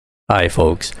Hi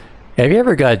folks, have you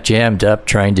ever got jammed up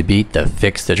trying to beat the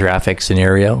fix the traffic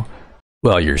scenario?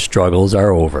 Well, your struggles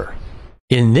are over.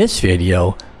 In this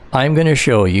video, I'm going to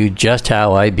show you just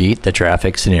how I beat the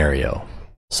traffic scenario.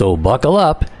 So buckle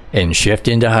up and shift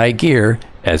into high gear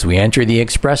as we enter the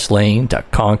express lane to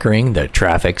conquering the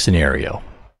traffic scenario.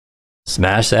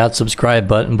 Smash that subscribe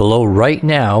button below right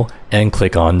now and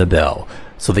click on the bell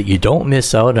so that you don't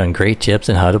miss out on great tips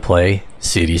on how to play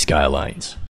City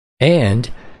Skylines. And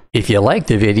if you like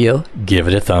the video, give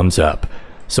it a thumbs up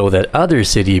so that other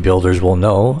city builders will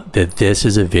know that this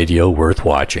is a video worth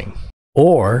watching.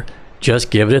 Or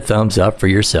just give it a thumbs up for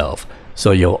yourself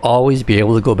so you'll always be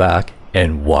able to go back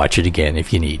and watch it again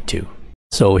if you need to.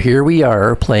 So here we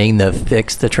are playing the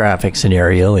fix the traffic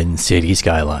scenario in City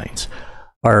Skylines.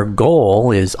 Our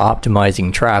goal is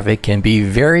optimizing traffic can be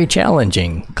very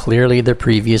challenging. Clearly the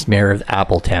previous mayor of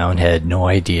Appletown had no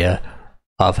idea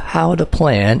of how to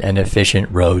plan an efficient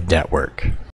road network.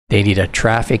 They need a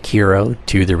traffic hero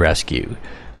to the rescue.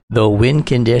 The wind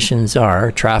conditions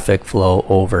are traffic flow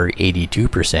over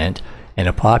 82% and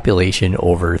a population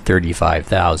over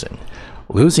 35,000.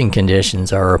 Losing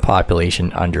conditions are a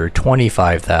population under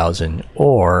 25,000,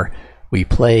 or we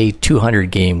play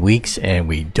 200 game weeks and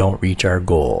we don't reach our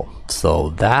goal. So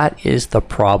that is the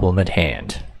problem at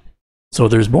hand. So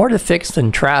there's more to fix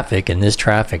than traffic in this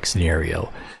traffic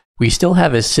scenario. We still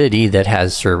have a city that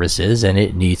has services and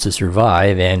it needs to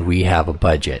survive, and we have a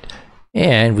budget.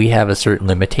 And we have a certain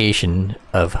limitation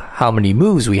of how many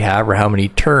moves we have or how many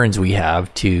turns we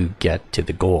have to get to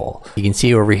the goal. You can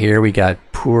see over here we got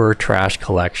poor trash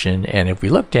collection, and if we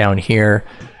look down here,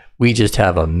 we just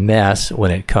have a mess when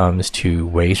it comes to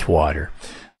wastewater.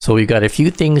 So we've got a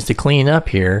few things to clean up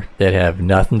here that have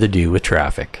nothing to do with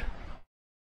traffic.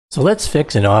 So let's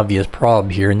fix an obvious problem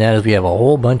here, and that is we have a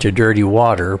whole bunch of dirty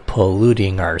water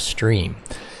polluting our stream.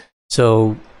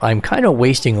 So I'm kind of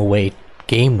wasting away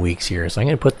game weeks here, so I'm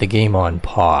going to put the game on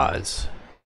pause.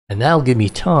 And that'll give me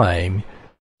time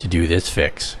to do this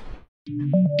fix.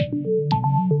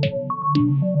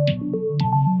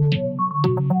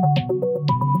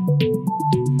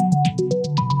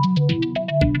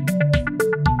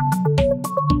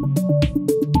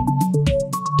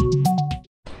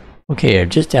 Okay, I've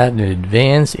just added an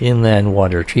advanced inland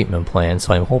water treatment plant,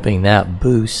 so I'm hoping that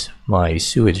boosts my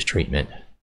sewage treatment.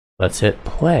 Let's hit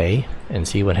play and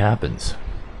see what happens.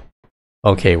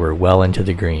 Okay, we're well into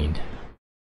the green.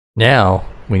 Now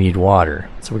we need water,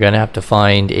 so we're going to have to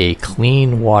find a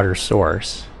clean water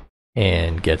source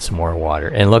and get some more water.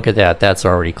 And look at that, that's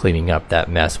already cleaning up that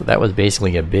mess. That was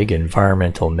basically a big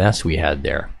environmental mess we had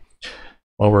there.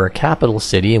 Well, we're a capital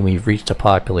city and we've reached a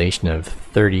population of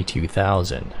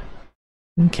 32,000.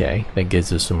 Okay, that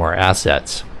gives us some more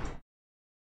assets.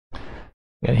 I'm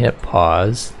going to hit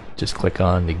pause, just click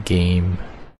on the game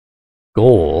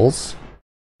goals.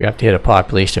 We have to hit a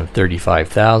population of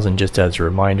 35,000 just as a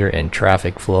reminder, and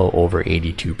traffic flow over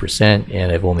 82%,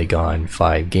 and I've only gone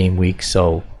 5 game weeks,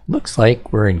 so looks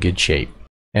like we're in good shape.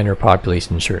 And our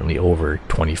population is certainly over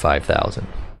 25,000.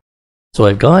 So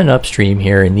I've gone upstream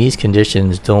here, and these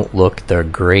conditions don't look the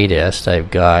greatest. I've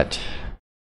got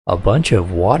a bunch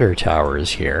of water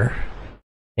towers here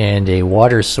and a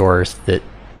water source that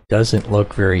doesn't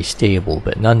look very stable,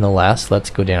 but nonetheless, let's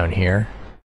go down here.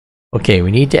 Okay, we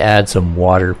need to add some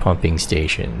water pumping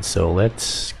stations, so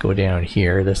let's go down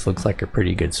here. This looks like a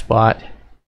pretty good spot,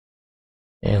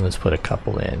 and let's put a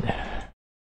couple in.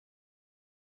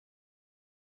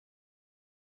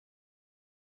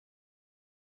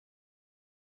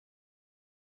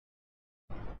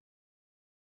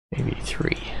 Maybe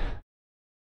 3.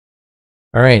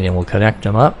 All right, and we'll connect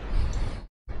them up.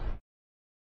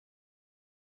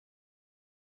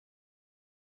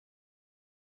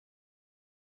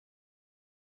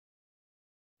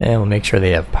 And we'll make sure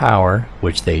they have power,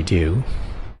 which they do.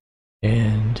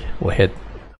 And we'll hit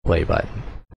the play button.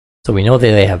 So we know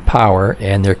that they have power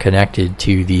and they're connected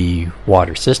to the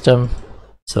water system.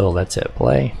 So let's hit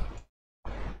play.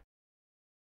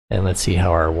 And let's see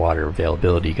how our water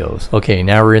availability goes. Okay,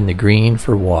 now we're in the green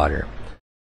for water.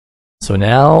 So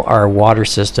now our water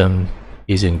system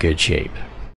is in good shape.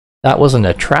 That wasn't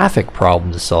a traffic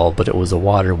problem to solve, but it was a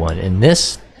water one. And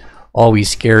this always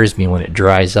scares me when it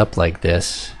dries up like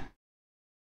this.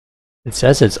 It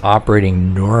says it's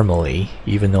operating normally,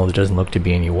 even though there doesn't look to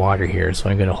be any water here.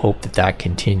 So I'm going to hope that that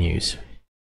continues.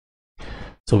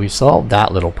 So we solved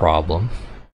that little problem.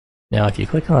 Now if you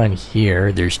click on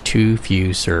here, there's too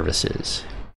few services.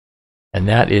 And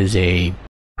that is a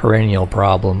perennial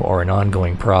problem or an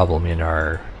ongoing problem in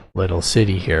our little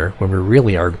city here, when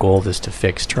our goal is to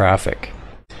fix traffic.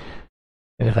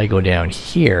 And if I go down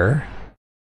here,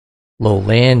 low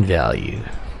land value.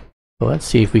 So let's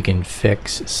see if we can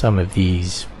fix some of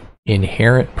these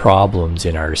inherent problems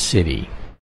in our city.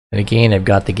 And again, I've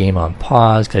got the game on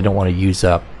pause because I don't want to use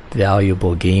up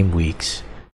valuable game weeks.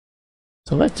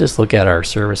 So let's just look at our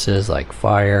services like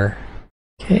fire.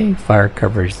 Okay, fire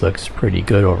coverage looks pretty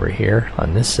good over here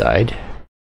on this side.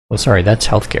 Oh, sorry, that's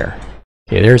healthcare.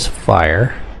 Okay, there's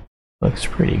fire. Looks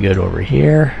pretty good over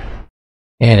here.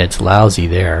 And it's lousy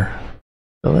there.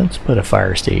 So let's put a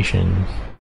fire station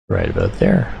right about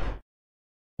there.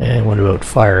 And what about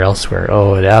fire elsewhere?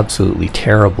 Oh, it's absolutely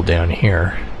terrible down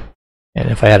here. And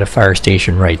if I had a fire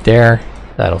station right there,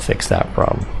 that'll fix that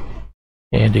problem.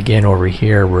 And again over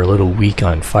here, we're a little weak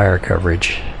on fire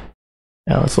coverage.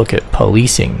 Now let's look at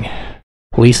policing.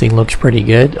 Policing looks pretty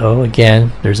good. Oh,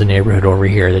 again, there's a neighborhood over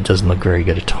here that doesn't look very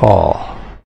good at all.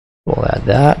 We'll add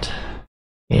that.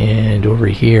 And over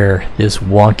here, this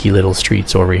wonky little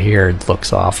streets over here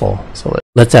looks awful. So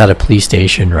let's add a police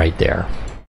station right there.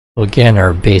 So again,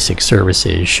 our basic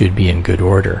services should be in good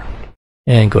order.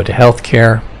 And go to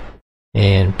healthcare.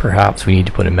 And perhaps we need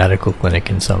to put a medical clinic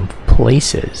in some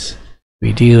places.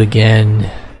 We do again.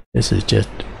 This is just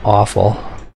awful.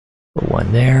 Put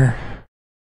one there.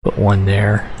 Put one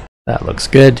there. That looks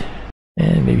good.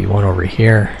 And maybe one over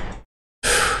here.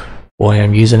 Boy,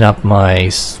 I'm using up my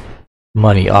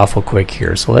money awful quick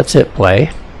here. So let's hit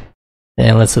play.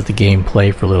 And let's let the game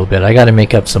play for a little bit. I got to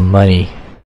make up some money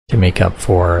to make up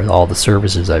for all the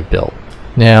services I've built.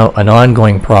 Now, an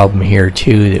ongoing problem here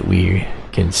too that we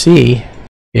can see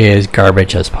is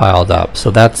garbage has piled up.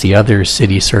 So that's the other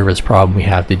city service problem we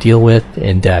have to deal with,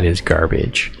 and that is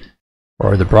garbage.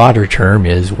 Or the broader term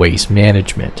is waste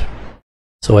management.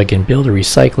 So I can build a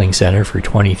recycling center for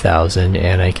 20,000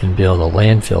 and I can build a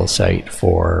landfill site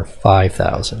for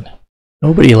 5,000.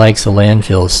 Nobody likes a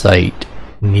landfill site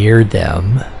near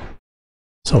them.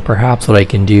 So perhaps what I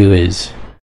can do is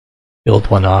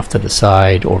build one off to the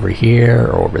side over here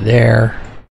or over there.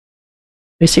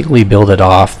 Basically build it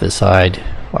off the side.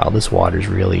 Wow, this water's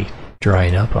really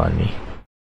drying up on me.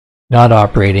 Not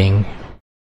operating.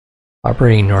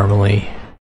 Operating normally.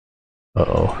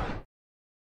 Uh-oh.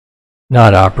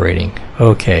 Not operating.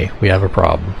 Okay, we have a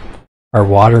problem. Our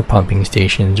water pumping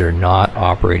stations are not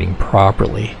operating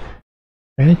properly.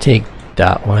 I'm going to take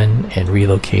that one and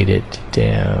relocate it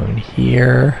down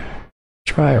here.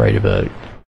 Try right about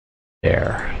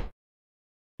there.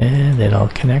 And then I'll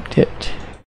connect it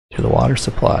to the water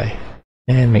supply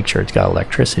and make sure it's got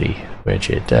electricity, which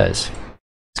it does.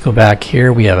 Let's go back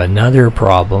here. We have another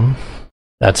problem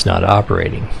that's not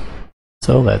operating.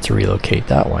 So let's relocate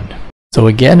that one. So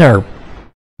again, our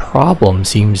problem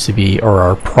seems to be, or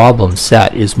our problem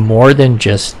set is more than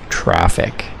just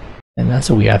traffic. And that's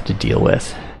what we have to deal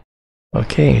with.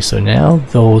 Okay, so now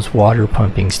those water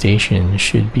pumping stations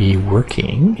should be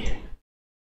working.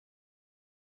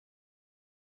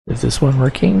 Is this one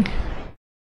working?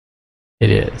 It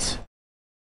is.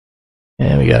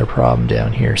 And we got a problem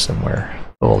down here somewhere.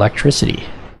 Oh, electricity.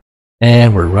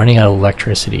 And we're running out of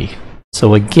electricity.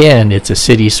 So again, it's a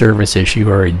city service issue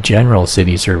or a general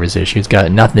city service issue. It's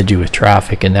got nothing to do with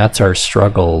traffic, and that's our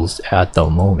struggles at the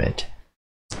moment.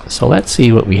 So let's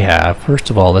see what we have. First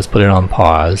of all, let's put it on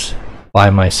pause. Buy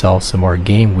myself some more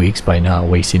game weeks by not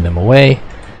wasting them away.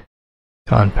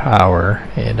 On power,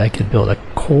 and I could build a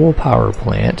coal power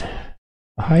plant,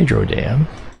 a hydro dam.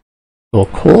 So a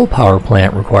coal power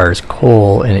plant requires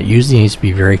coal, and it usually needs to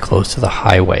be very close to the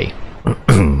highway.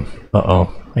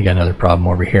 Uh-oh, I got another problem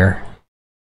over here.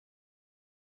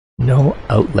 No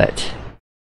outlet.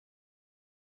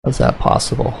 How's that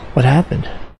possible? What happened?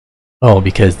 Oh,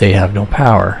 because they have no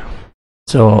power.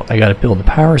 So I got to build a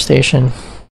power station,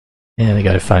 and I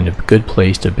got to find a good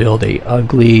place to build a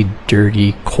ugly,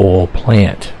 dirty coal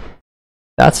plant.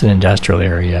 That's an industrial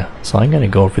area, so I'm going to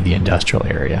go for the industrial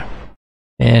area.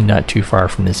 And not too far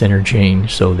from this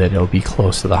interchange so that it'll be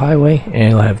close to the highway, and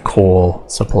it'll have coal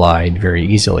supplied very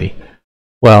easily.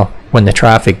 Well, when the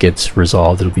traffic gets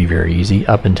resolved, it'll be very easy.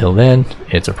 Up until then,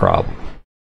 it's a problem.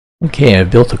 Okay, I've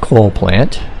built a coal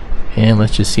plant, and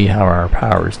let's just see how our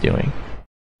power is doing.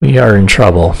 We are in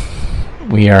trouble.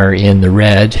 We are in the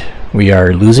red. We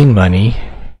are losing money.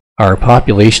 Our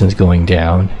population's going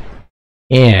down,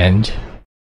 and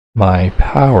my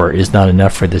power is not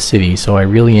enough for the city, so I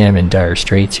really am in dire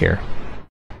straits here.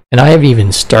 And I haven't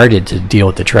even started to deal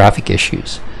with the traffic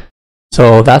issues.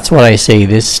 So that's why I say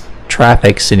this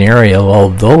traffic scenario,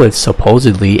 although it's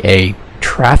supposedly a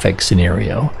traffic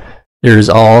scenario, there's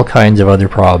all kinds of other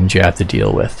problems you have to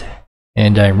deal with.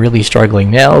 And I'm really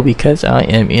struggling now because I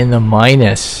am in the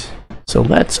minus. So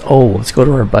let's go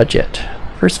to our budget.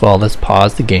 First of all, let's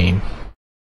pause the game.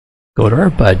 Go to our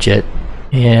budget.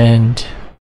 And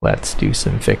let's do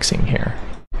some fixing here.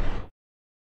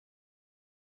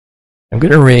 I'm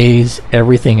going to raise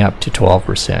everything up to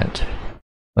 12%.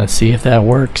 Let's see if that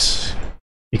works,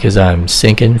 because I'm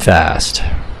sinking fast.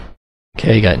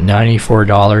 Okay, got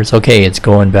 $94. Okay, it's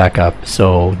going back up.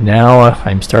 So now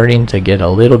I'm starting to get a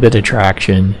little bit of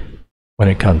traction when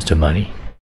it comes to money.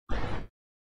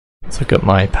 Let's look at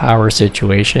my power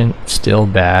situation. Still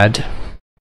bad.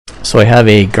 So I have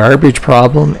a garbage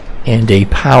problem and a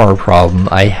power problem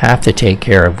I have to take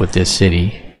care of with this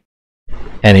city.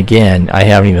 And again, I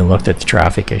haven't even looked at the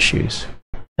traffic issues.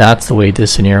 That's the way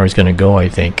this scenario is going to go, I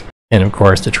think. And of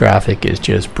course, the traffic is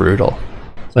just brutal.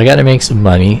 So I got to make some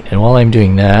money, and while I'm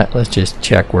doing that, let's just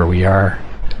check where we are.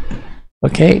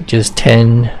 Okay, just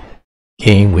 10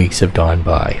 game weeks have gone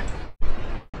by.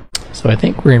 So I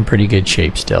think we're in pretty good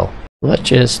shape still. Let's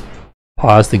just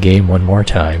pause the game one more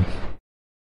time.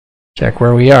 Check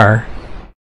where we are.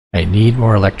 I need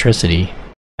more electricity.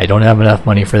 I don't have enough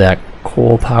money for that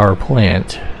coal power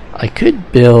plant. I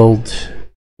could build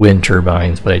wind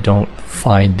turbines, but I don't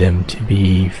find them to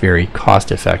be very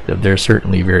cost effective. They're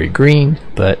certainly very green,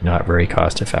 but not very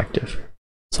cost effective.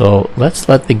 So let's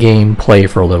let the game play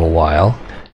for a little while.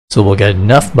 So we'll get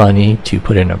enough money to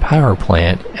put in a power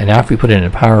plant, and after we put in a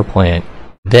power plant,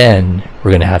 then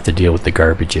we're going to have to deal with the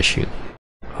garbage issue.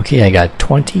 Okay, I got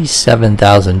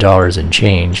 $27,000 in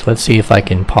change. Let's see if I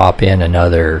can pop in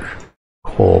another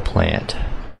coal plant.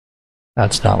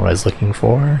 That's not what I was looking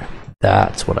for.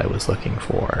 That's what I was looking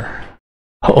for.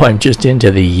 Oh, I'm just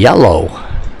into the yellow.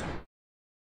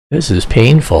 This is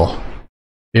painful.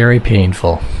 Very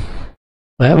painful.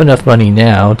 I have enough money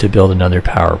now to build another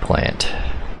power plant.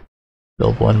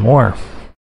 Build one more.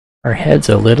 Our head's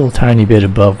a little tiny bit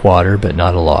above water, but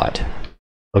not a lot.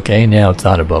 Okay, now it's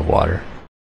not above water.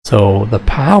 So the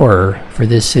power for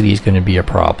this city is going to be a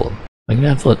problem. I'm going to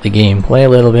have to let the game play a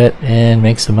little bit and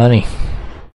make some money.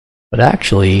 But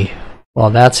actually, while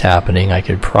that's happening, I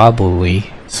could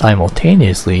probably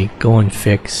simultaneously go and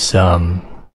fix some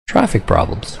traffic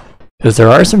problems. Because there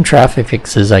are some traffic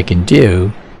fixes I can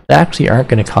do that actually aren't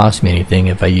going to cost me anything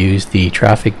if I use the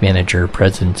Traffic Manager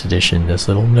President's Edition, this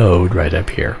little node right up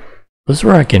here. This is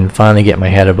where I can finally get my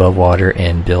head above water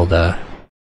and build a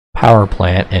power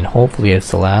plant, and hopefully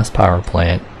it's the last power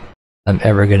plant I'm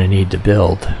ever going to need to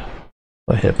build.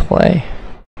 I'll hit play,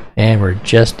 and we're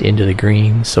just into the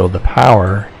green, so the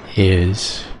power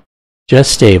is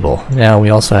just stable. Now we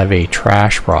also have a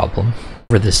trash problem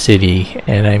for the city,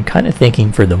 and I'm kind of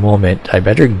thinking for the moment I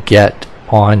better get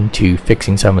on to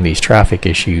fixing some of these traffic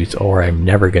issues or I'm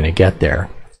never going to get there.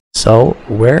 So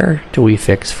where do we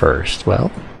fix first?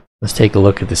 Well, let's take a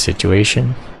look at the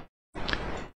situation.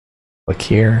 Look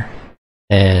here,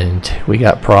 and we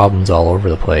got problems all over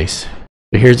the place.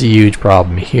 So here's a huge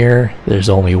problem here. There's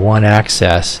only one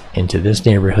access into this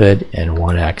neighborhood and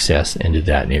one access into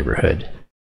that neighborhood.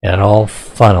 And it all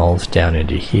funnels down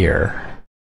into here.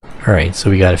 Alright, so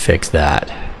we got to fix that.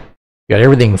 We got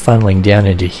everything funneling down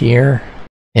into here,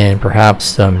 and perhaps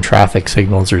some traffic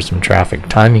signals or some traffic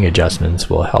timing adjustments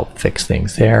will help fix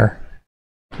things there.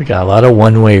 We got a lot of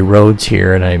one-way roads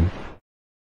here, and I'm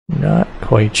not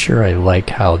quite sure I like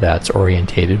how that's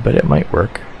orientated, but it might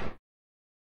work.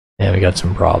 And we got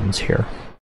some problems here.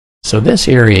 So this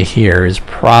area here is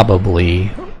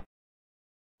probably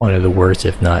one of the worst,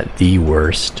 if not the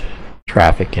worst,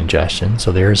 traffic congestion.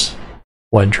 So there's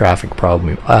one traffic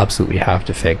problem we absolutely have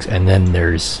to fix. And then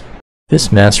there's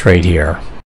this mess right here.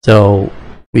 So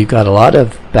we've got a lot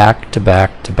of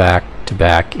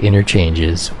back-to-back-to-back-to-back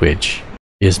interchanges, which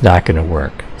is not going to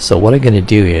work. So what I'm going to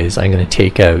do is I'm going to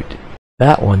take out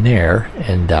that one there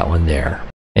and that one there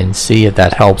and see if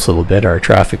that helps a little bit. Our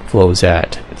traffic flows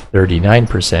at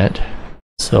 39%.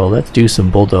 So let's do some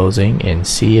bulldozing and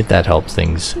see if that helps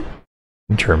things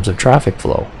in terms of traffic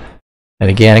flow. And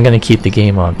again, I'm going to keep the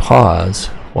game on pause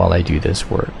while I do this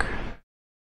work.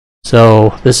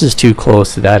 So this is too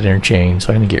close to that interchange,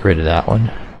 so I'm going to get rid of that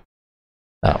one.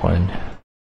 That one.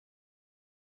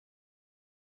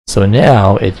 So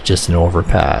now it's just an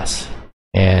overpass.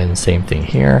 And same thing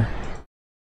here.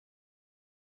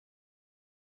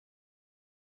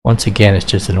 Once again, it's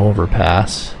just an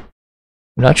overpass.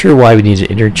 I'm not sure why we need an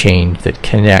interchange that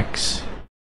connects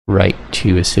right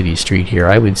to a city street here.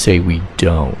 I would say we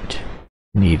don't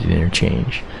need an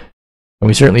interchange. And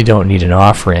we certainly don't need an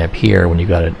off-ramp here when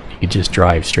you just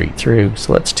drive straight through.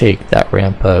 So let's take that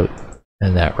ramp out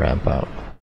and that ramp out.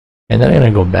 And then I'm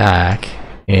going to go back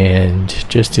and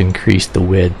just increase the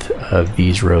width of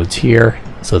these roads here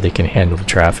so they can handle the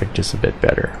traffic just a bit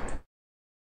better.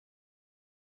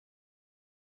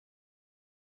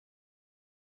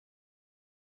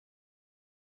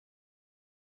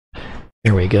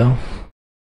 There we go.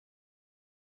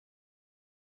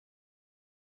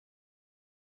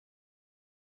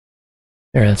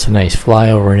 There, that's a nice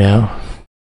flyover now.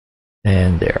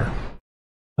 And there.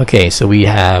 Okay, so we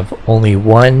have only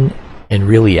one and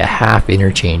really a half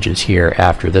interchanges here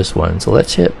after this one. So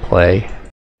let's hit play.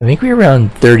 I think we're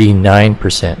around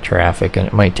 39% traffic, and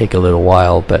it might take a little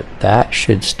while, but that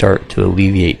should start to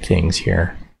alleviate things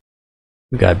here.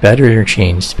 We've got better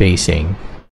interchange spacing.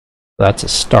 That's a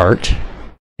start.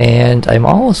 And I'm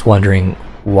almost wondering,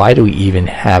 why do we even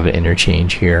have an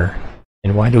interchange here?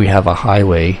 And why do we have a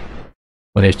highway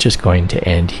when it's just going to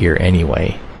end here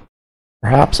anyway?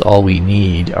 Perhaps all we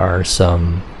need are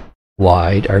some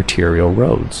wide arterial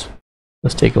roads.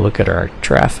 Let's take a look at our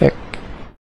traffic.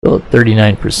 Still at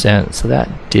 39%, so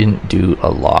that didn't do a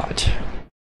lot.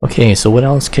 Okay, so what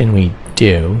else can we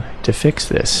do to fix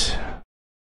this?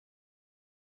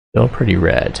 Still pretty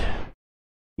red.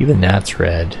 Even that's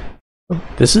red.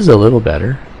 This is a little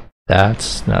better.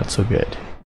 That's not so good.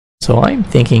 So I'm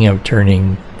thinking of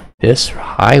turning this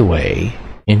highway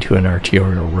into an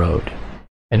arterial road.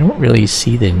 I don't really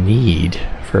see the need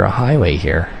for a highway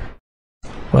here.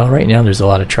 Well, right now there's a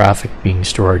lot of traffic being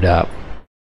stored up.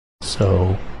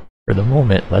 So for the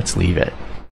moment, let's leave it.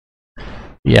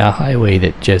 Yeah, a highway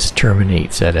that just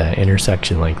terminates at an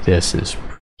intersection like this is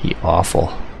pretty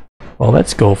awful. Well,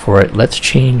 let's go for it. Let's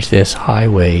change this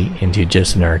highway into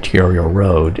just an arterial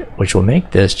road, which will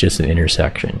make this just an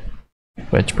intersection.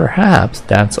 Which perhaps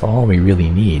that's all we really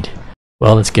need.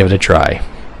 Well, let's give it a try.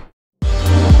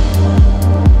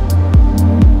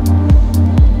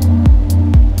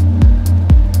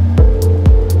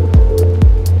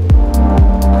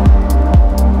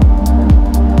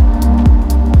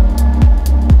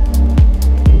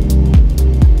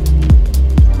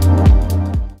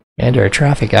 And our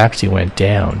traffic actually went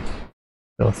down.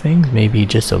 So things may be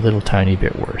just a little tiny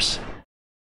bit worse.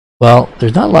 Well,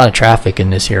 there's not a lot of traffic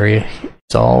in this area.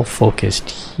 It's all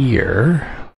focused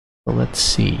here. So let's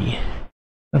see.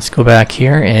 Let's go back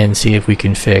here and see if we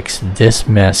can fix this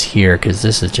mess here, because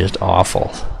this is just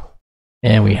awful.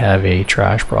 And we have a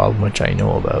trash problem, which I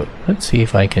know about. Let's see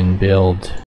if I can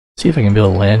build a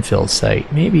landfill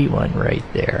site. Maybe one right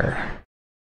there.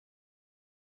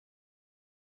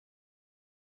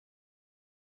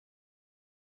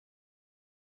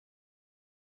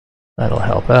 That'll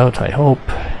help out, I hope.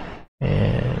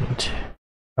 And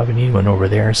probably need one over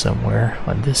there somewhere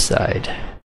on this side.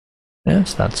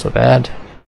 That's not so bad.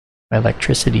 My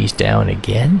electricity's down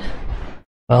again.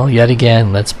 Well, yet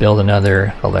again, let's build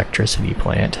another electricity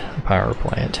plant, a power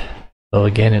plant. So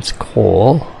again, it's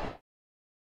coal.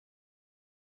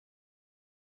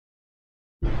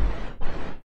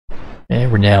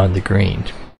 And we're now in the green.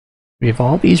 We have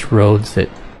all these roads that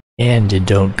end and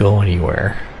don't go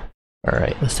anywhere.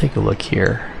 Alright, let's take a look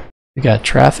here. We got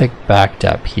traffic backed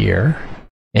up here,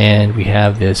 and we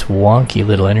have this wonky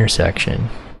little intersection.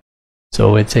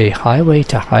 So it's a highway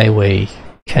to highway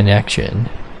connection,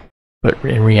 but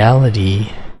in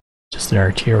reality, just an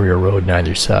arterial road on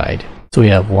either side. So we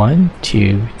have 1,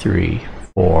 2, 3,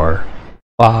 4,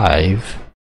 5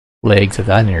 legs of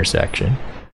that intersection.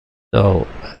 So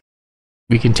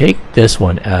we can take this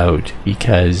one out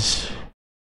because,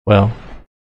 well,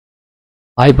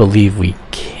 I believe we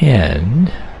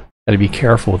can. Gotta be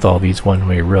careful with all these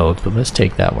one-way roads, but let's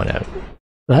take that one out.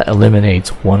 That eliminates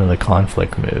one of the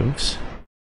conflict moves.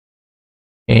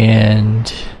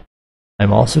 And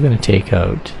I'm also going to take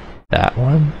out that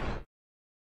one.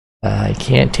 I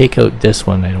can't take out this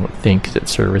one, I don't think, because it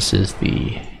services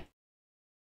the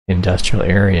industrial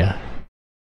area.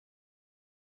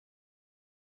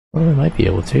 Well, I might be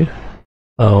able to.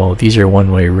 Oh, these are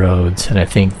one-way roads, and I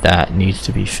think that needs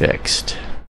to be fixed.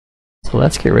 So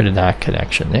let's get rid of that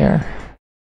connection there.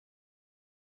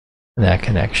 And that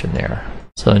connection there.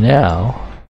 So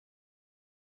now,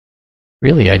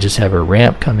 really I just have a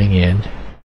ramp coming in,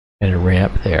 and a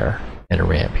ramp there, and a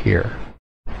ramp here.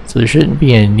 So there shouldn't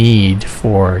be a need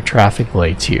for traffic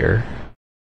lights here.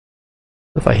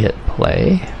 If I hit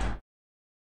play,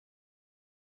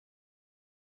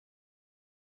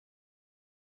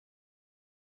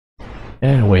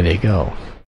 and away they go.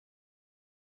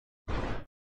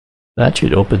 That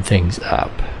should open things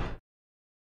up.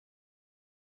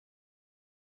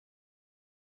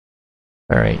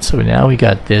 Alright, so now we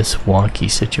got this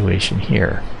wonky situation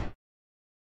here.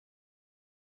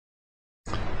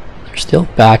 They're still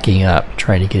backing up,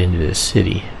 trying to get into this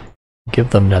city. Give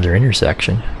them another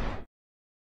intersection.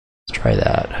 Let's try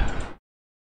that.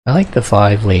 I like the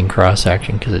 5-lane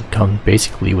cross-section because it comes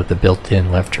basically with the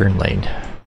built-in left turn lane.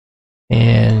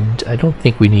 And I don't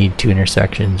think we need two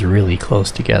intersections really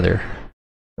close together.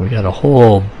 We got a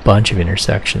whole bunch of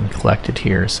intersection collected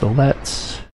here, so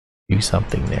let's do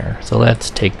something there. So let's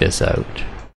take this out.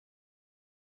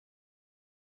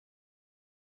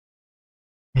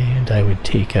 And I would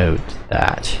take out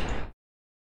that.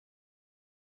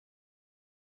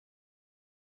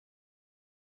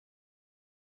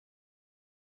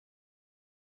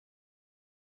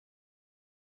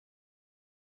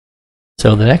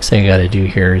 So the next thing I gotta do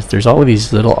here is there's all of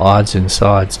these little odds and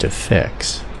sods to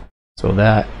fix. So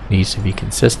that needs to be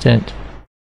consistent.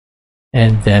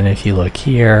 And then if you look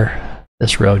here,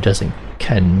 this road doesn't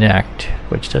connect,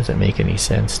 which doesn't make any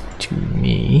sense to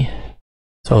me.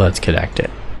 So let's connect it.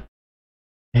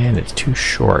 And it's too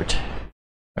short.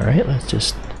 All right, let's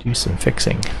just do some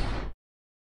fixing.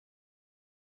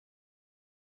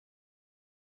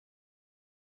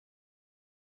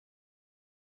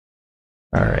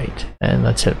 All right, and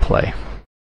let's hit play.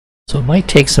 So it might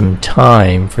take some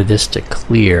time for this to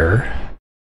clear.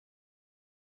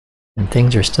 And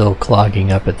things are still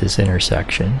clogging up at this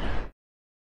intersection.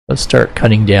 Let's start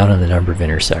cutting down on the number of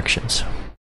intersections.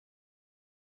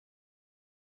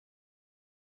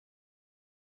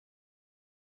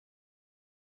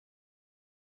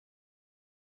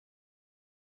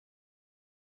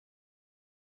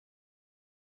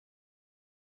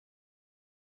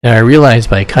 Now I realize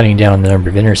by cutting down the number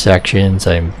of intersections,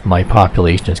 my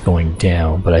population is going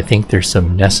down, but I think there's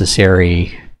some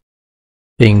necessary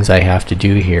things I have to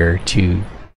do here to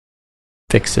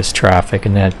fix this traffic,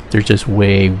 and that there's just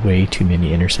way too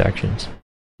many intersections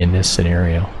in this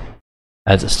scenario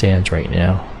as it stands right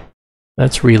now.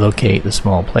 Let's relocate the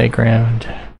small playground.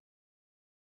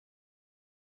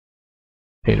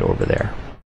 Put it over there.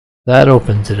 That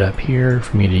opens it up here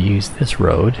for me to use this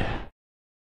road.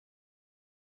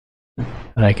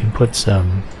 And I can put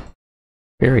some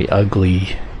very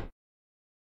ugly,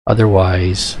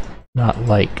 otherwise not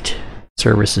liked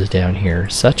services down here,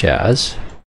 such as,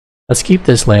 let's keep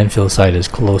this landfill site as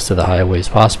close to the highway as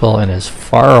possible and as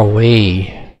far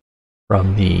away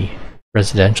from the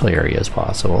residential area as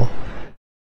possible.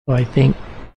 So I think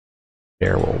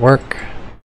there will work.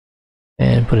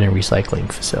 And put in a recycling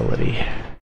facility.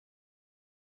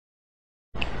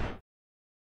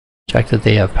 Check that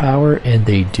they have power, and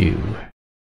they do.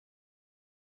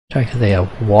 Check that they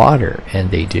have water,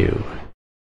 and they do.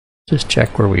 Just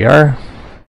check where we are.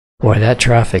 Boy, that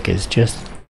traffic is just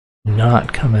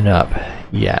not coming up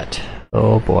yet.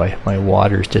 Oh boy, my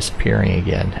water's disappearing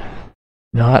again.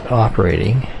 Not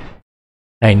operating.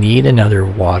 I need another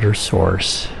water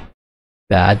source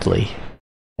badly.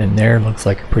 And there looks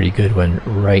like a pretty good one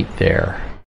right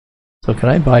there. So can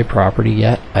I buy property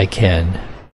yet? I can.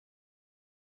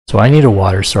 So I need a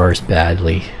water source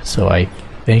badly. So I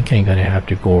think I'm going to have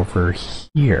to go over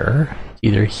here.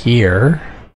 Either here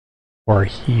or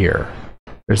here.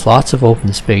 There's lots of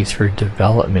open space for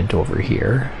development over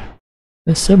here.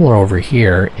 It's similar over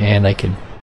here, and I can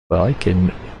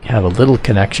have a little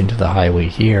connection to the highway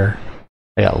here.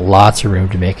 I got lots of room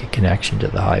to make a connection to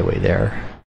the highway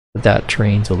there. But that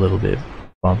terrain's a little bit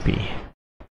bumpy.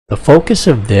 The focus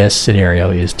of this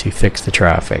scenario is to fix the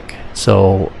traffic.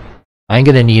 So I'm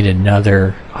going to need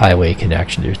another highway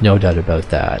connection. There's no doubt about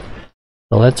that.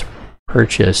 So let's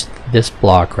purchase this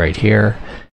block right here.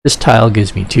 This tile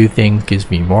gives me two things. Gives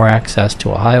me more access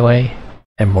to a highway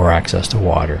and more access to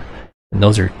water. And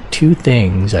those are two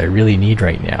things I really need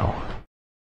right now.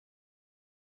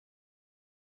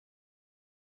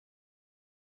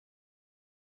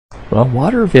 Well,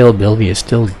 water availability is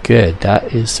still good.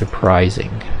 That is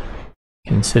surprising,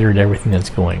 considering everything that's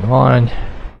going on.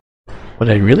 What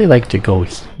I'd really like to go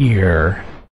here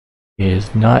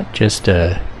is not just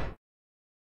a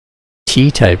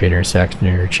T-type intersection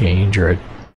interchange or a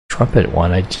trumpet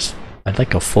one. I'd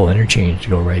like a full interchange to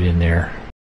go right in there.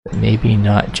 But maybe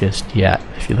not just yet.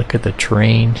 If you look at the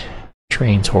train's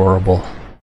horrible.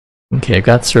 Okay, I've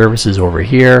got services over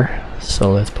here,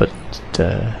 so let's put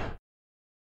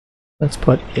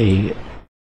a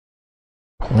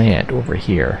plant over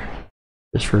here,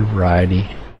 just for variety.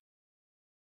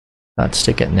 Not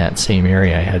stick it in that same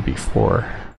area I had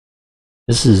before.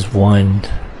 This is one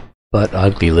but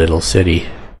ugly little city.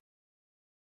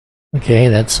 Okay,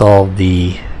 that solved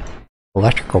the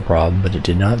electrical problem, but it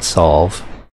did not solve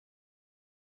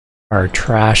our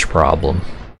trash problem.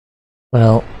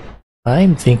 Well,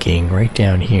 I'm thinking right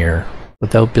down here,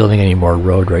 without building any more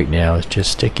road right now, is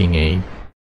just sticking a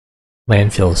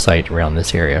landfill site around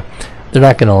this area. They're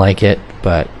not going to like it,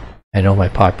 but I know my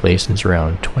population's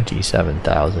around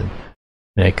 27,000.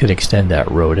 And I could extend that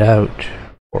road out,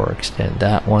 or extend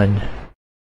that one.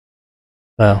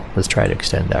 Well, let's try to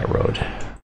extend that road.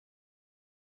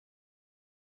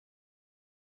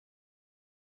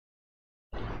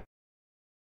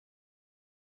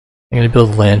 I'm going to build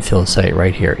a landfill site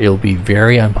right here. It'll be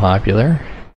very unpopular.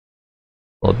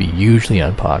 It'll be hugely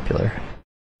unpopular.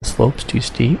 The slope's too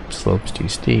steep, slope's too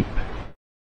steep.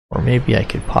 Or maybe I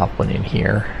could pop one in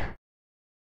here.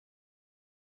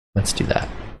 Let's do that.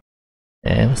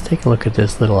 And let's take a look at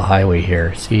this little highway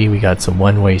here. See, we got some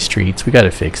one-way streets. We got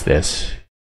to fix this.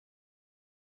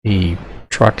 The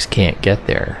trucks can't get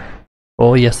there.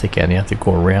 Oh, yes they can. They have to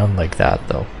go around like that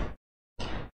though.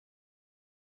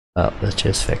 Let's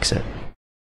just fix it.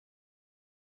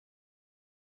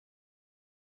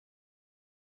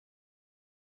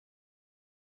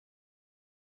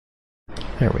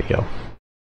 There we go.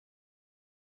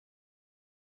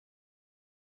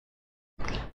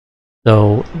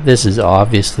 So this is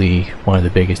obviously one of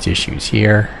the biggest issues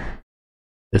here.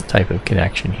 This type of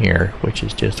connection here, which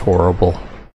is just horrible.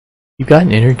 You've got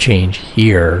an interchange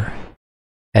here,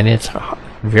 and it's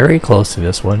very close to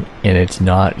this one, and it's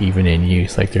not even in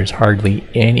use. Like, there's hardly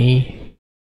any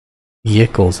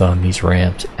vehicles on these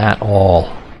ramps at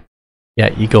all.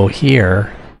 Yet you go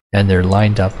here, and they're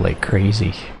lined up like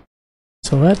crazy.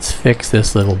 So let's fix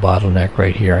this little bottleneck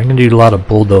right here. I'm going to do a lot of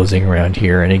bulldozing around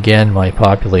here, and again, my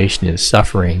population is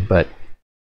suffering,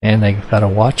 and I've got to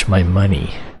watch my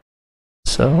money.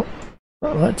 So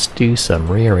let's do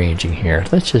some rearranging here.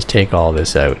 Let's just take all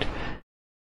this out.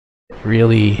 It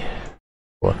really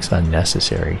looks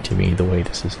unnecessary to me the way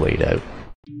this is laid out.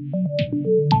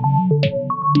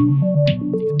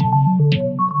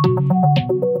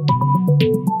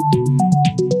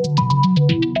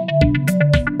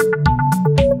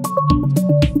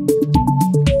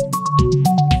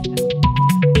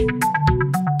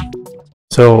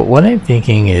 So what I'm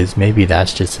thinking is maybe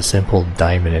that's just a simple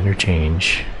diamond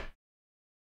interchange.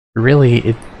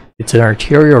 Really, it's an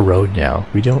arterial road now.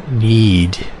 We don't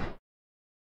need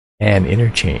an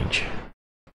interchange.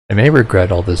 I may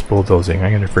regret all this bulldozing.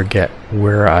 I'm going to forget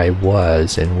where I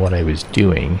was and what I was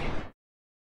doing.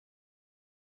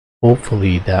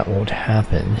 Hopefully that won't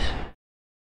happen.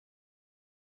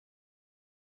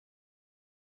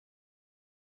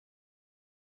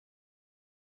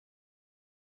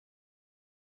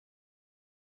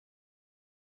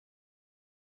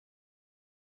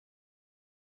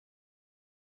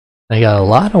 I got a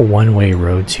lot of one-way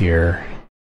roads here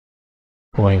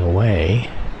going away,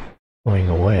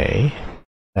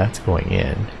 that's going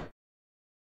in.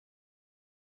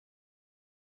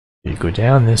 You go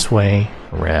down this way,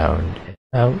 around and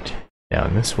out,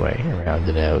 down this way, around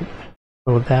and out.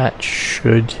 So that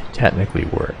should technically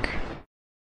work.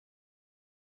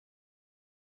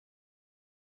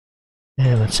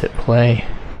 And let's hit play.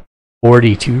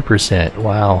 42%.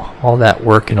 Wow, all that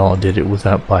work and all did it was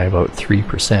up by about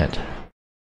 3%.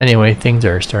 Anyway, things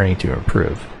are starting to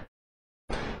improve.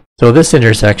 So this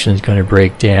intersection is going to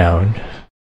break down,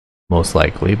 most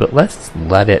likely, but let's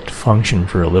let it function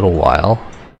for a little while.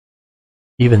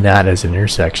 Even that as an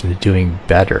intersection is doing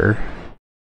better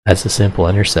as a simple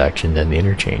intersection than the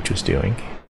interchange was doing.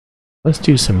 Let's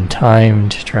do some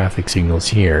timed traffic signals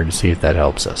here to see if that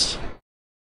helps us.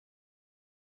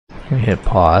 I'm going to hit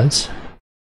pause.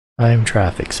 Time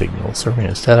traffic signal. So we're going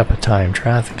to set up a time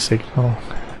traffic signal.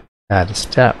 Add a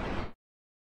step.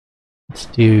 Let's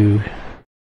do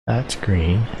that's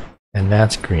green and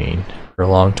that's green for a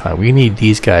long time. We need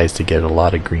these guys to get a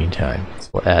lot of green time. So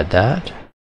we'll add that.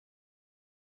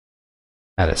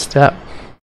 Add a step.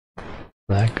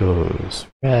 That goes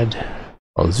red.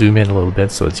 I'll zoom in a little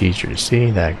bit so it's easier to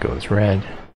see. That goes red.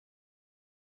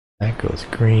 That goes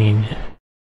green.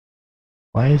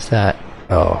 Why is that?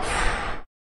 Oh,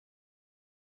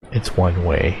 it's one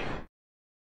way.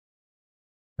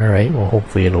 Alright, well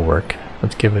hopefully it'll work.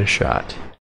 Let's give it a shot.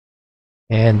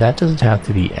 And that doesn't have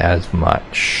to be as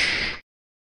much.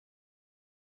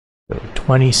 So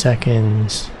 20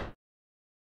 seconds.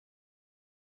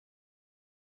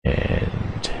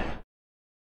 And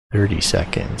 30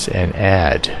 seconds. And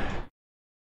add.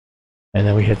 And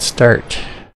then we hit start.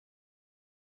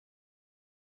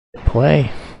 Hit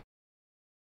play.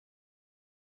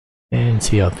 And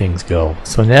see how things go.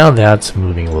 So now that's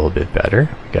moving a little bit better.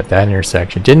 We got that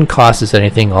intersection. Didn't cost us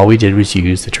anything. All we did was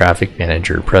use the Traffic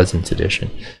Manager Presence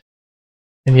Edition.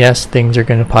 And yes, things are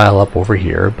going to pile up over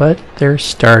here, but they're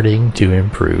starting to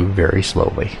improve very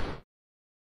slowly.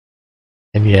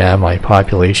 And yeah, my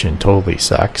population totally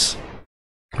sucks.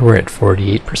 We're at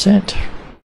 48%.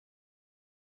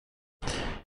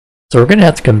 So we're going to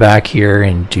have to come back here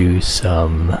and do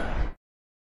some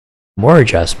more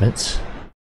adjustments.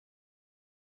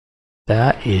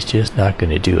 That is just not going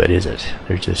to do it, is it?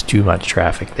 There's just too much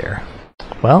traffic there.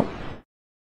 Well,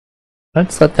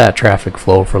 let's let that traffic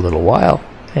flow for a little while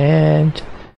and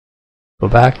go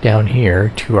back down here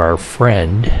to our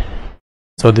friend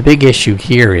So the big issue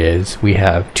here is we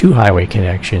have two highway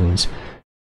connections,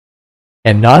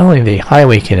 and not only are they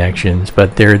highway connections,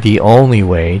 but they're the only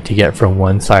way to get from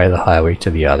one side of the highway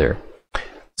to the other.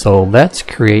 So let's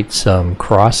create some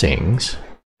crossings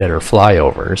that are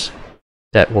flyovers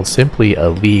that will simply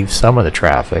alleviate some of the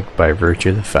traffic by virtue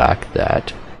of the fact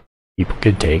that people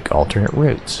could take alternate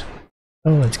routes.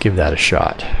 So let's give that a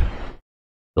shot.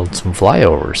 Build some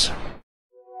flyovers.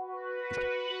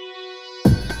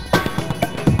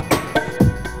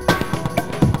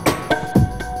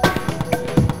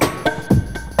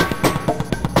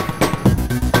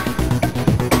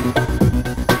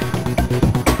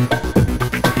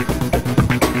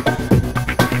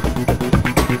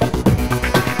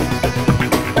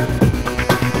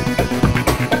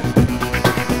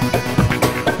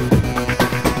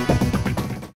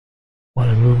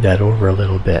 That over a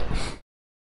little bit.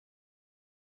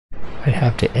 I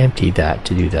have to empty that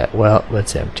to do that. Well,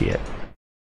 let's empty it.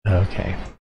 Okay.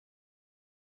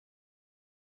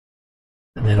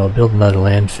 And then I'll build another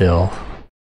landfill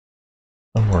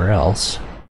somewhere else.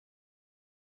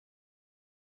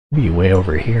 Maybe way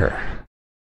over here.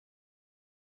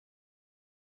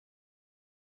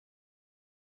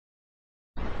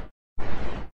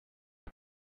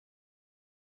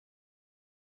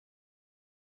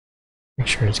 Make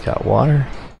sure it's got water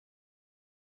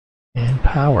and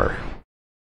power.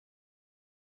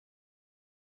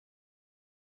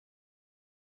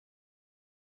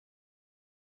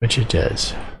 Which it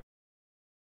does.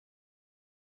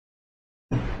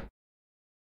 There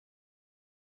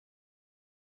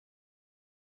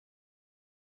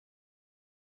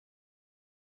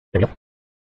we go.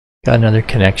 Got another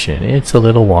connection. It's a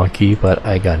little wonky, but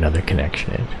I got another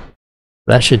connection in.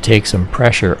 That should take some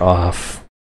pressure off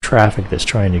traffic that's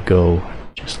trying to go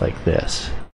just like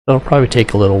this. It'll probably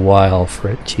take a little while for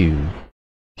it to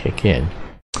kick in,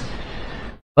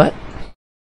 but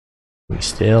we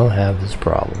still have this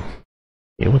problem.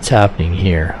 Okay, what's happening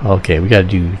here? Okay, we got to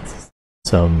do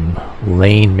some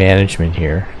lane management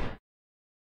here.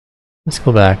 Let's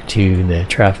go back to the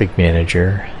traffic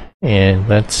manager and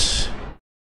let's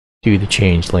do the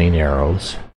change lane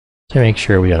arrows to make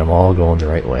sure we got them all going the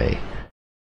right way.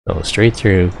 So straight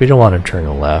through, we don't want to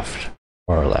turn left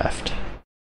or left.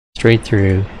 Straight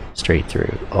through,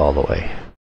 all the way.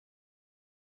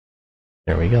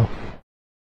 There we go.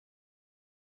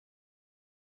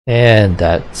 And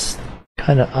that's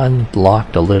kind of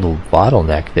unblocked a little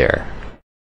bottleneck there.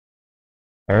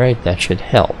 Alright, that should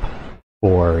help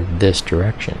for this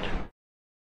direction.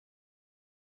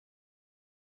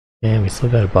 And we still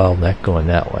got a bottleneck going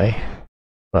that way.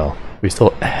 Well, we still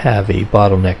have a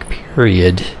bottleneck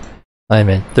period. I'm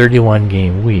at 31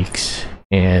 game weeks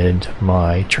and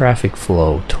my traffic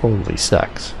flow totally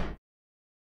sucks.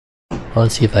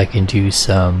 Let's see if I can do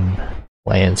some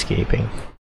landscaping.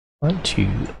 I want to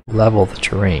level the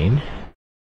terrain.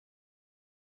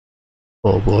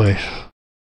 Oh boy.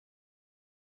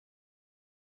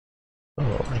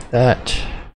 Oh, like that.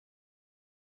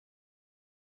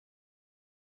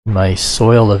 My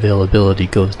soil availability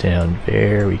goes down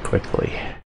very quickly.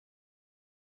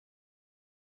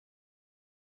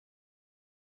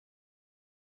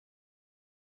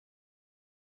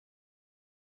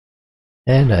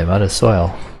 And I'm out of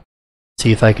soil.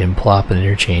 See if I can plop an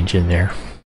interchange in there.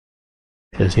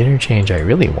 Because the interchange I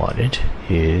really wanted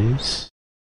is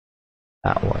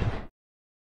that one.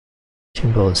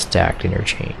 Timbo stacked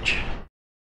interchange.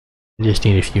 I just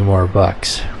need a few more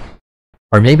bucks.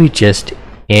 Or maybe just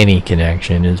any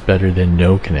connection is better than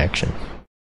no connection.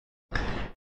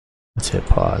 Let's hit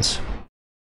pause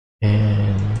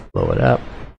and blow it up.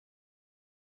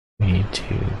 We need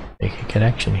to make a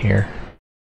connection here.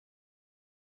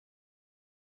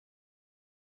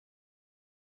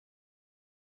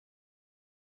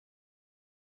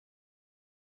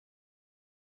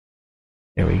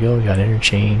 There we go, we got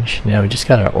interchange. Now we just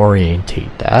gotta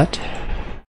orientate that.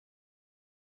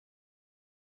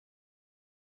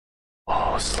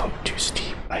 Oh, slope too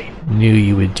steep. I knew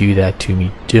you would do that to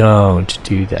me. Don't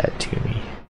do that to me.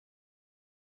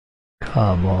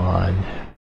 Come on.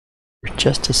 For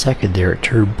just a second there, it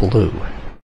turned blue.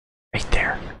 Right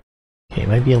there. Okay, it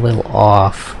might be a little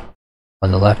off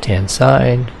on the left-hand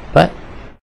side, but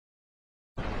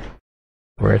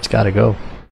where it's gotta go.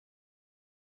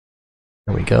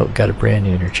 There we go, got a brand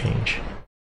new interchange.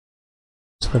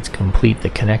 So let's complete the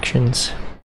connections.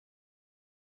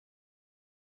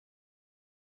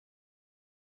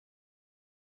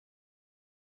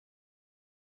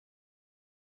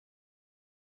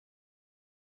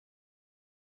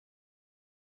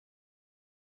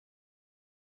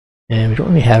 And we don't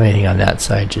really have anything on that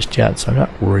side just yet, so I'm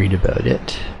not worried about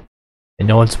it. I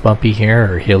know it's bumpy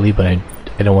here or hilly, but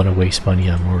I don't want to waste money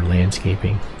on more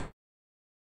landscaping.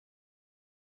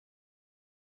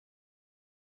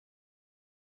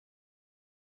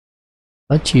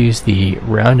 Let's use the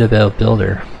roundabout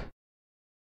builder.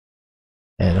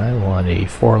 And I want a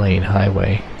 4-lane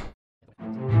highway.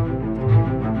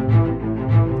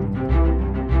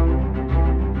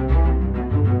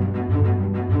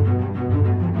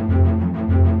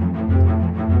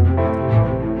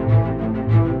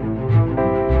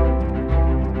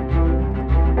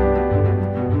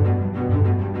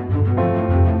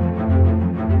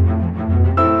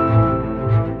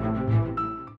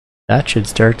 That should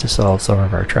start to solve some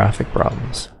of our traffic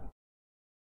problems.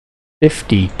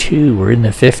 52, we're in the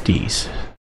 50s.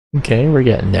 Okay, we're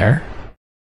getting there.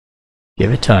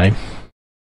 Give it time.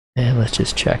 And let's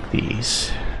just check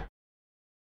these.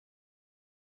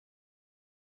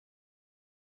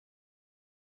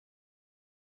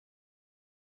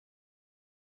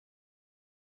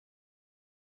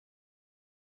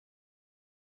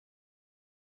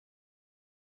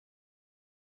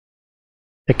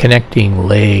 The connecting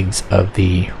legs of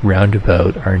the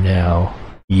roundabout are now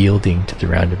yielding to the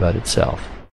roundabout itself.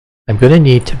 I'm going to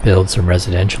need to build some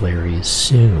residential areas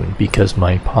soon because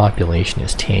my population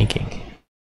is tanking.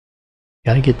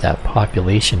 Got to get that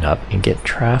population up and get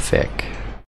traffic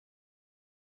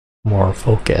more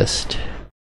focused.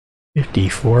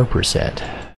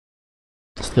 54%.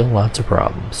 Still lots of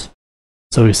problems.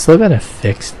 So we still got to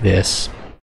fix this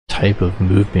type of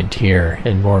movement here,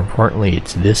 and more importantly,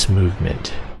 it's this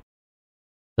movement.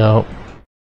 So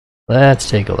let's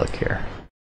take a look here.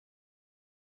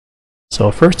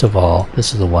 So first of all,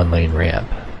 this is a 1-lane ramp.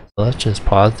 So let's just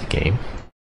pause the game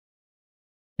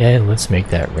and let's make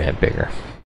that ramp bigger.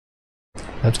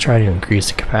 Let's try to increase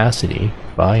the capacity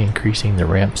by increasing the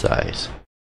ramp size.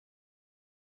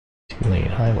 2-lane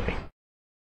highway.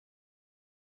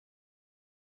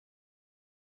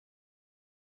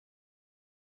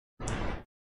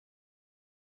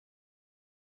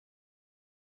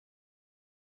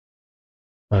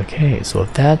 Okay, so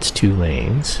if that's 2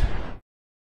 lanes,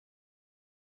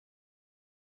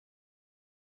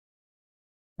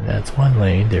 and that's 1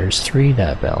 lane, there's 3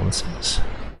 that balances.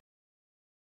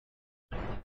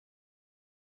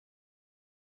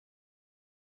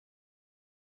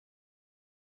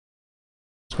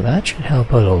 So that should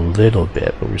help out a little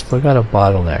bit, but we've still got a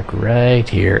bottleneck right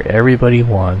here. Everybody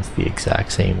wants the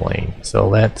exact same lane, so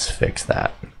let's fix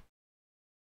that.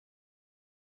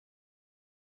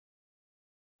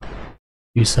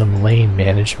 Do some lane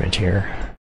management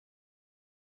here.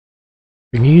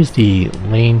 We can use the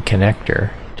lane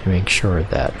connector to make sure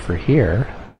that for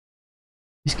here,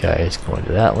 these guys go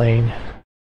into that lane,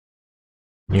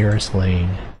 nearest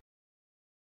lane,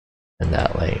 and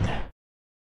that lane.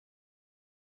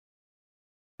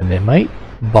 And they might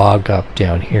bog up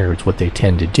down here, is what they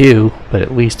tend to do, but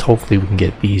at least hopefully we can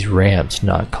get these ramps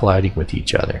not colliding with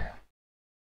each other.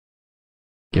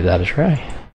 Give that a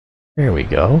try. There we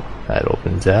go. That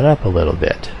opens that up a little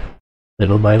bit.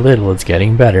 Little by little, it's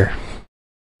getting better.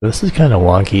 This is kind of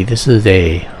wonky. This is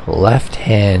a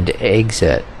left-hand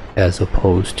exit as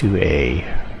opposed to a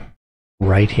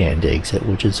right-hand exit,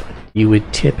 which is what you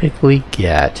would typically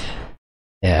get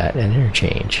at an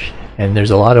interchange. And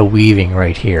there's a lot of weaving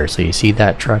right here. So you see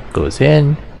that truck goes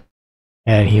in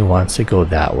and he wants to go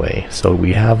that way. So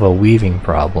we have a weaving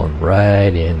problem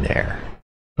right in there.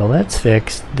 So let's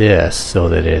fix this so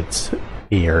that it's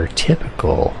your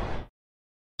typical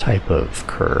type of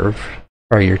curve,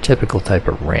 or your typical type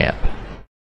of ramp.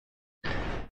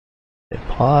 Hit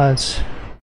pause.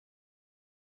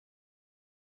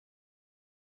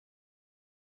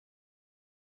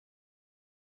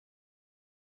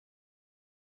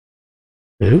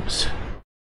 Oops.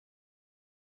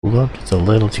 Look, it's a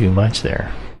little too much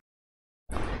there.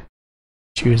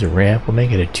 Choose a ramp. We'll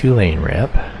make it a 2-lane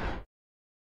ramp.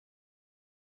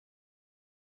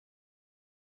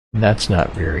 And that's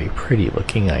not very pretty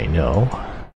looking, I know.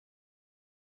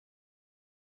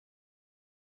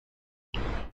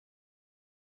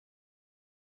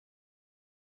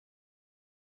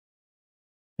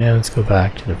 Now let's go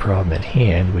back to the problem at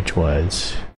hand, which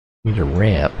was we need a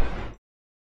ramp.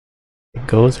 It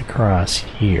goes across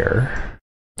here.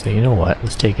 So you know what?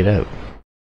 Let's take it out.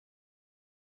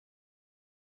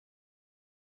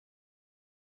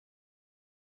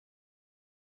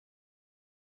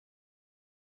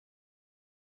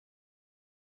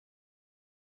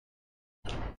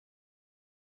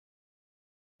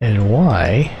 And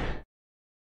why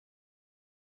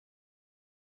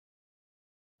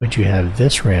would you have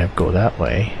this ramp go that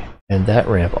way and that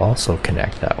ramp also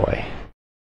connect that way?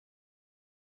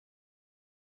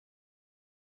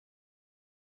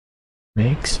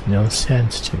 Makes no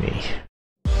sense to me.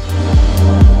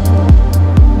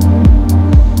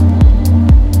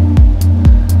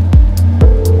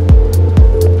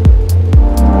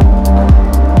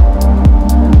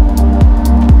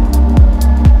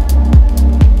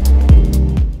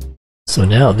 So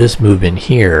now this movement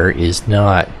here is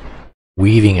not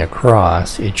weaving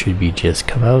across, it should be just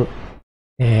come out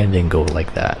and then go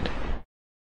like that.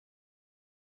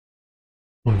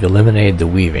 We've eliminated the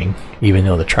weaving, even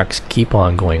though the trucks keep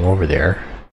on going over there.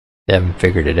 They haven't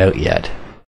figured it out yet.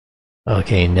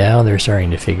 Okay, now they're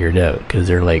starting to figure it out because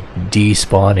they're like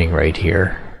despawning right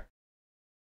here.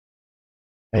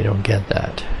 I don't get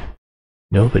that.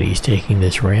 Nobody's taking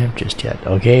this ramp just yet.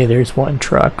 Okay, there's one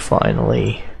truck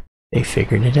finally. They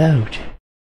figured it out.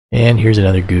 And here's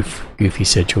another goofy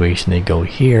situation. They go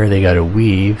here, they gotta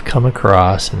weave, come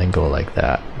across, and then go like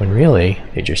that. When really,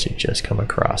 they should just come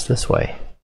across this way.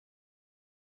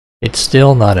 It's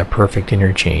still not a perfect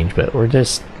interchange, but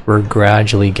we're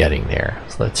gradually getting there.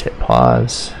 So let's hit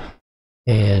pause.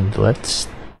 And let's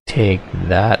take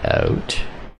that out.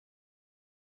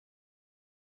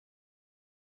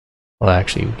 Well,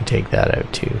 actually, we can take that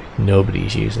out too.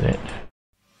 Nobody's using it.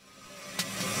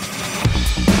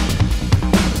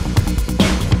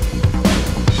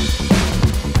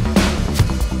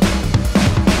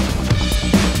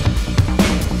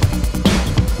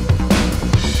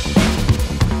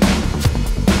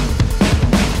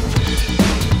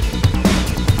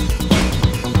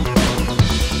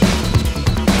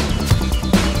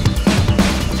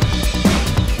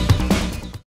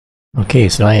 Okay,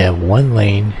 so I have one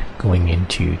lane going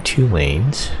into 2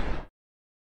 lanes.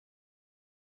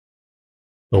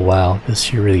 Oh wow,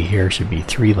 this really here should be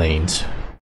 3 lanes.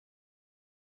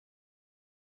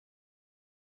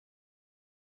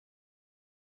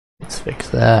 Let's fix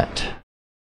that.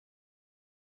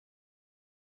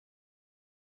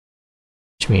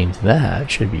 Which means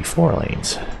that should be 4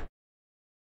 lanes.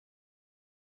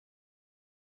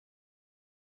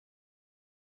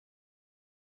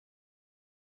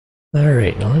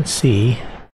 Alright, now let's see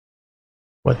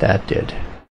what that did.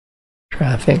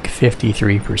 Traffic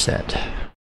 53%.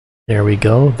 There we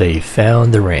go, they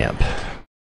found the ramp.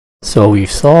 So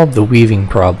we've solved the weaving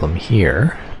problem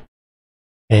here.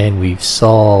 And we've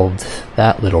solved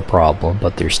that little problem,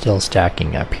 but they're still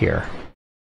stacking up here.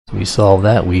 So we solved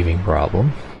that weaving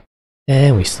problem.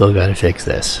 And we still gotta fix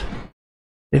this.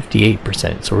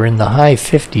 58%. So we're in the high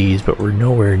 50s, but we're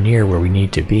nowhere near where we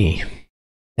need to be.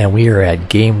 And we are at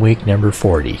game week number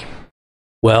 40.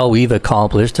 Well, we've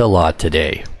accomplished a lot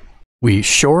today. We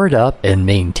shored up and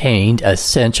maintained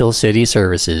essential city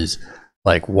services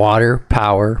like water,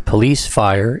 power, police,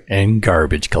 fire, and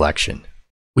garbage collection.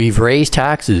 We've raised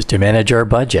taxes to manage our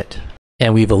budget.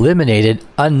 And we've eliminated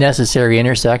unnecessary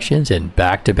intersections and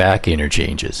back-to-back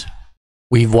interchanges.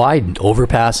 We've widened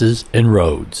overpasses and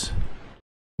roads.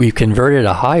 We've converted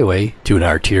a highway to an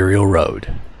arterial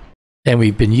road. And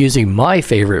we've been using my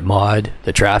favorite mod,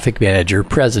 the Traffic Manager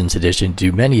Presence Edition,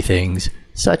 to do many things,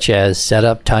 such as set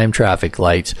up timed traffic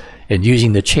lights and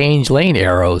using the change lane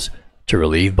arrows to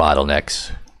relieve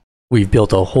bottlenecks. We've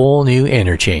built a whole new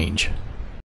interchange.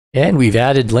 And we've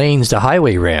added lanes to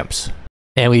highway ramps.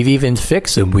 And we've even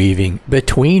fixed some weaving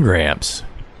between ramps.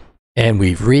 And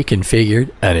we've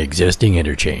reconfigured an existing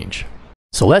interchange.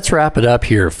 So let's wrap it up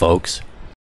here, folks.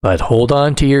 But hold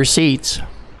on to your seats.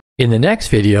 In the next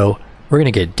video, we're going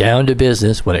to get down to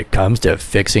business when it comes to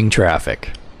fixing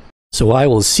traffic. So I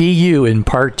will see you in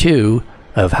part 2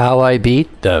 of how I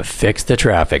beat the Fix the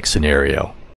Traffic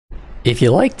scenario. If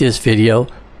you like this video,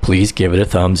 please give it a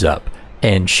thumbs up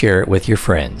and share it with your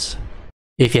friends.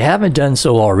 If you haven't done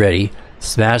so already,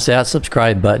 smash that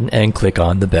subscribe button and click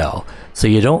on the bell so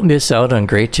you don't miss out on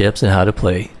great tips on how to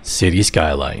play City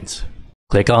Skylines.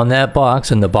 Click on that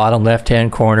box in the bottom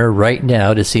left-hand corner right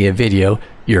now to see a video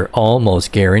you're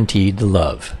almost guaranteed to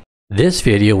love. This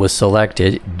video was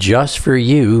selected just for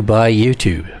you by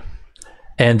YouTube.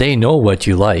 And they know what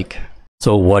you like.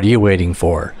 So what are you waiting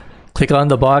for? Click on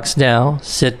the box now,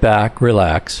 sit back,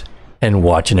 relax, and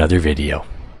watch another video.